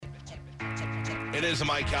It is the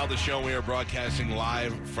Mike Calta Show. We are broadcasting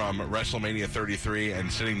live from Wrestlemania 33,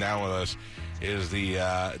 and sitting down with us is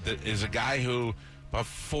is a guy who about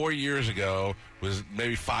 4 years ago,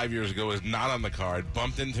 maybe 5 years ago, was not on the card,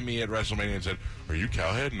 bumped into me at WrestleMania and said, "Are you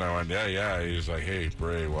Cowhead?" And I went, yeah. He's like, "Hey,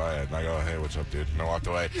 Bray Wyatt." And I go, "Hey, what's up, dude?" And I walked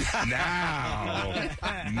away.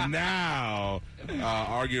 Now,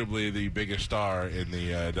 arguably the biggest star in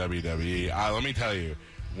the WWE. Let me tell you,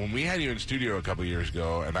 when we had you in studio a couple years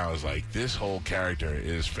ago, and I was like, "This whole character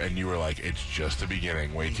is," and you were like, "It's just the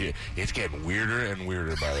beginning. Wait till it's getting weirder and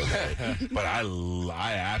weirder by the way." But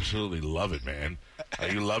I absolutely love it, man. Are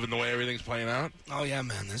you loving the way everything's playing out? Oh yeah,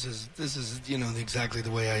 man. This is exactly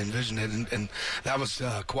the way I envisioned it, and that was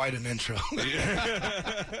quite an intro. Listen,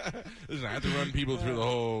 I have to run people through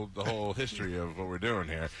the whole history of what we're doing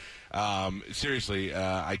here. Seriously,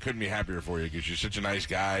 I couldn't be happier for you because you're such a nice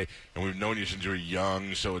guy, and we've known you since you were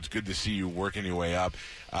young. So it's good to see you working your way up.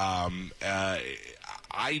 I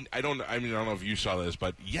don't know if you saw this,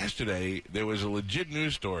 but yesterday there was a legit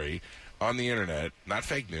news story on the internet, not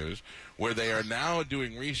fake news, where they are now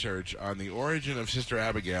doing research on the origin of Sister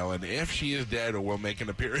Abigail and if she is dead or will make an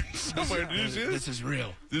appearance somewhere. This is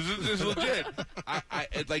real. This is legit.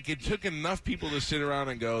 It took enough people to sit around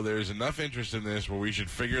and go, "There's enough interest in this where we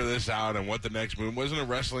should figure this out," and what the next move wasn't a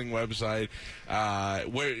wrestling website.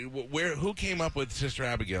 Who came up with Sister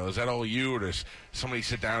Abigail? Is that all you, or does somebody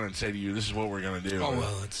sit down and say to you, "This is what we're going to do"? Oh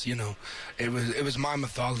well, it's it was my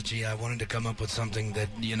mythology. I wanted to come up with something that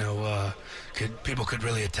people could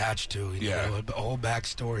really attach to. A whole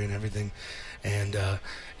backstory and everything, and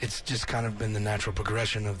it's just kind of been the natural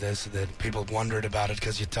progression of this that people wondered about it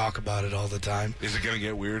because you talk about it all the time. Is it going to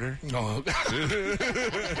get weirder? No.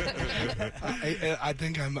 I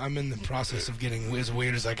think I'm in the process of getting as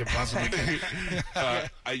weird as I could possibly get.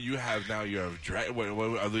 You have are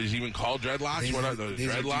these even called dreadlocks? What are those,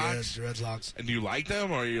 dreadlocks? Yes, dreadlocks. And do you like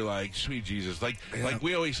them, or are you like, sweet Jesus? Like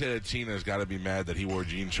we always say that Cena's got to be mad that he wore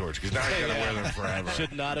jean shorts because now he's got to wear them forever.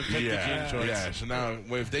 Should not have picked the jean shorts. Yeah, so now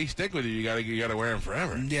if they stick with you, you got to wear them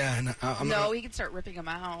forever. Yeah, and he can start ripping them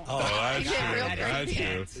out. Oh, that's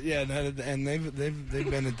true. Yeah, and they've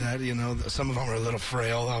been at that. Some of them are a little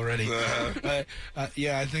frail already. But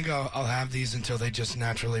I think I'll have these until they just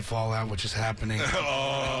naturally fall out, which is happening.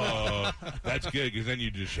 Oh, that's good because then you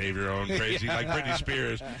just shave your own crazy, like Britney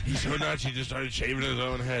Spears. He's so nuts, he just started shaving his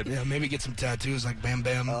own head. Yeah, maybe get some tattoos like Bam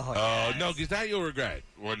Bam. No, because that you'll regret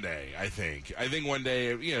one day. I think one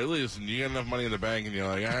day. Listen, you got enough money in the bank, and you're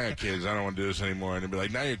like, kids, I don't want to do this anymore. And they'll be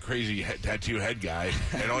like, now you're a crazy tattoo head guy,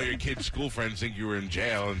 and all your kids' school friends think you were in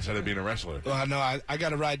jail instead of being a wrestler. Well, no, I got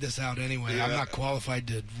to ride this out anyway. Yeah. I'm not qualified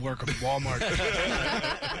to work at Walmart.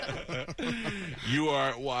 You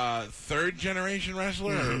are third generation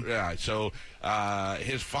wrestler? Mm-hmm. Yeah. So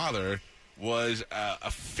his father was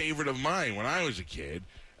a favorite of mine when I was a kid.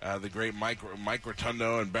 The great Mike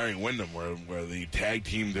Rotundo and Barry Windham were the tag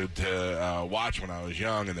team to watch when I was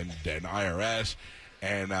young, and then IRS.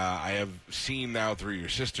 And I have seen now through your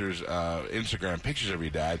sister's Instagram pictures of your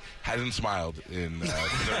dad. Hasn't smiled in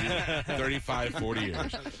 35, 40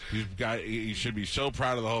 years. He should be so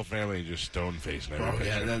proud of the whole family, just stone-faced and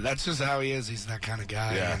everything. Yeah, that's just how he is. He's that kind of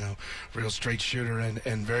guy, real straight shooter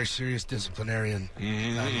and very serious disciplinarian.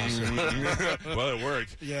 Mm-hmm. Well, it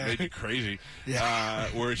worked. Yeah. Made you crazy. Yeah.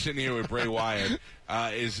 We're sitting here with Bray Wyatt.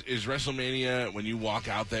 Is WrestleMania, when you walk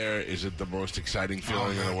out there, is it the most exciting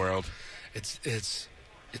feeling in the world? It's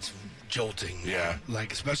jolting. Yeah.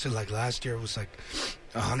 Especially last year, it was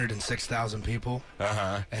 106,000 people.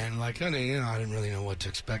 And I didn't really know what to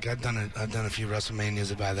expect. I'd done a few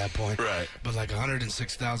WrestleManias by that point. Right. But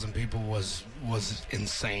 106,000 people was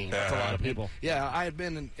insane. That's a lot of people. Yeah, I had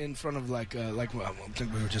been in front of I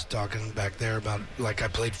think we were just talking back there about I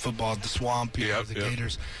played football at the Swamp, the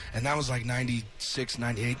Gators, and that was 96,000,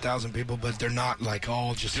 98,000 people, but they're not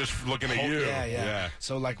all just looking at you. Yeah.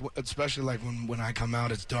 So especially when I come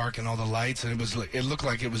out, it's dark and all the lights, and it looked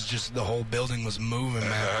like it was just the whole building was moving,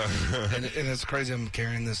 man. And it's crazy. I'm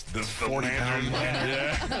carrying this 40-pound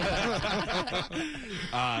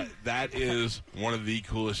that is one of the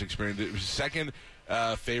coolest experiences. It was second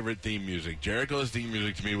favorite theme music. Jericho's theme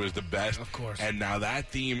music to me was the best. Of course. And now that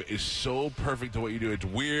theme is so perfect to what you do. It's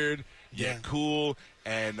weird, yet cool.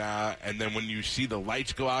 And then when you see the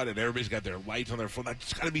lights go out and everybody's got their lights on their phone,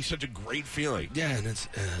 that's got to be such a great feeling. Yeah, and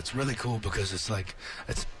it's really cool because it's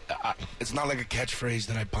it's not like a catchphrase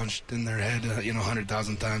that I punched in their head,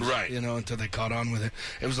 100,000 times, right? Until they caught on with it.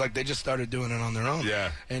 It was like they just started doing it on their own.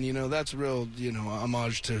 Yeah. And that's real,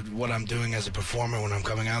 homage to what I'm doing as a performer when I'm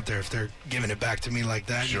coming out there. If they're giving it back to me like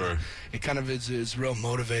that, sure, it kind of is real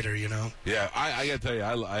motivator, Yeah, I gotta tell you,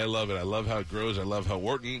 I love it. I love how it grows. I love how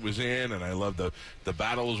Orton was in, and I love the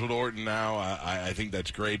battles with Orton now. I think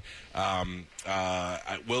that's great.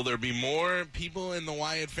 Will there be more people in the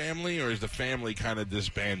Wyatt family, or is the family kind of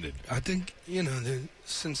disbanded? I think,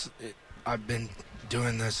 I've been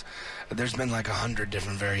doing this, there's been like 100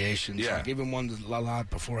 different variations. Yeah. Like even one a lot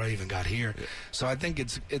before I even got here. Yeah. So I think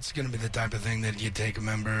it's going to be the type of thing that you take a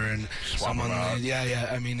member and swap them out. Yeah.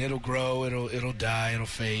 I mean, it'll grow, it'll die, it'll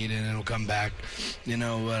fade, and it'll come back.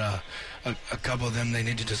 But a couple of them, they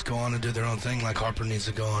need to just go on and do their own thing. Like Harper needs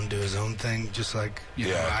to go on and do his own thing, just like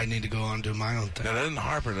I need to go on and do my own thing. Now, doesn't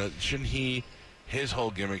Harper, shouldn't he? His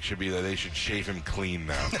whole gimmick should be that they should shave him clean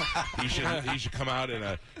now. He should come out in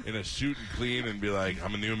a suit and clean and be like,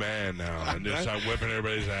 I'm a new man now, and just start whipping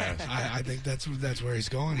everybody's ass. I think that's where he's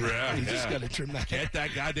going. He just got to trim that. Get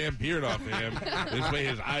that goddamn beard off of him. This way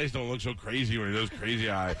his eyes don't look so crazy when he does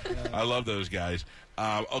crazy eye. I love those guys.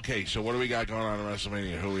 Okay, so what do we got going on in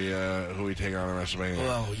WrestleMania? Who we taking on in WrestleMania?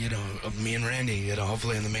 Well, me and Randy,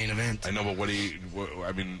 hopefully in the main event. I know, but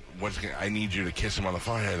I need you to kiss him on the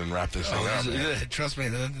forehead and wrap this thing up. Trust me,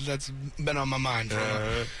 that's been on my mind.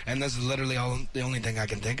 And that's literally the only thing I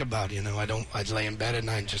can think about. I lay in bed at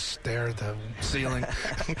night and just stare at the ceiling.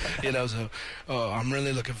 So I'm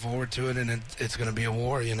really looking forward to it, and it's going to be a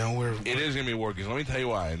war. It is going to be a war, because let me tell you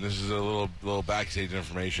why. And this is a little backstage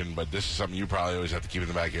information, but this is something you probably always have to keep in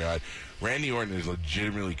the back of your eye. Randy Orton is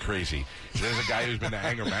legitimately crazy. There's a guy who's been to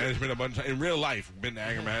anger management a bunch of times. In real life, been to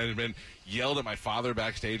anger management, yelled at my father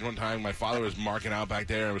backstage one time. My father was marking out back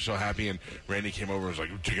there. I was so happy, and Randy came over and was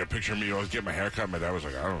like, take a picture of me. I was getting my hair cut. My dad was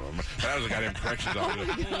like, I don't know. My dad was a goddamn corrections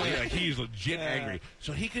officer. He's legit angry.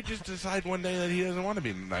 So he could just decide one day that he doesn't want to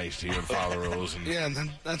be nice to you and follow rules.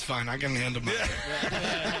 And that's fine. I can handle my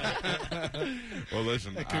Well,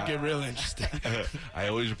 listen. It could get real interesting. I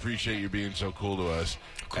always appreciate you being so cool to us.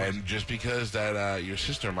 And just because that your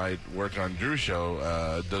sister might work on Drew's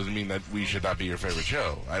show doesn't mean that we should not be your favorite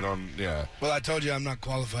show. Well, I told you I'm not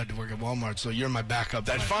qualified to work at Walmart, so you're my backup.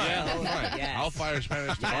 That's fine. Yeah, That's fine. yes. I'll fire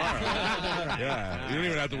Spanish tomorrow. Yeah, you don't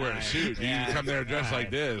even have to wear a suit. You can come there dressed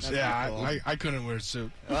like this. Yeah, I couldn't wear a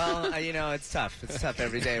suit. Well, it's tough. It's tough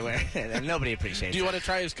every day. And nobody appreciates it. Do you want to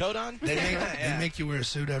try his coat on? They make you wear a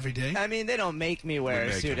suit every day? I mean, they don't make me wear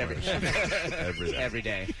a suit every day. Every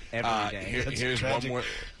day. Here's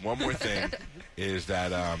one more thing is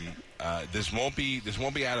that this won't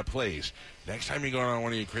be out of place. Next time you go on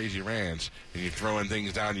one of your crazy rants and you're throwing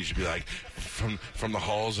things down, you should be like, from the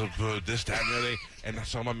halls of this, that, and the other. And I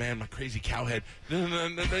saw my crazy cowhead. No,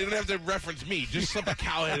 you don't have to reference me. Just slip a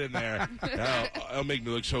cowhead in there. It'll make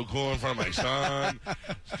me look so cool in front of my son.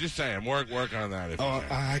 Just saying, work on that.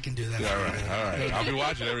 I can do that. Yeah, all right. I'll be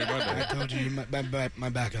watching every Monday. I told you my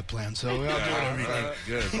backup plan, so I'll do it every day.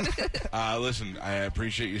 Good. Listen, I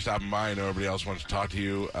appreciate you stopping by. I know everybody else wants to talk to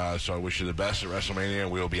you, so I wish you the best at WrestleMania.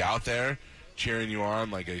 We'll be out there cheering you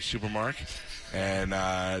on like a supermark. And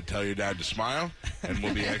tell your dad to smile, and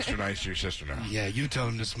we'll be extra nice to your sister now. Yeah, you tell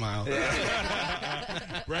him to smile.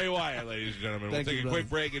 Bray Wyatt, ladies and gentlemen. We'll take a quick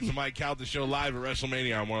break. It's the Mike Calta Show live at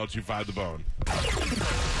WrestleMania on 102.5 The Bone.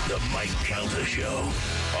 The Mike Calta Show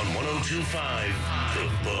on 102.5 The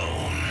Bone.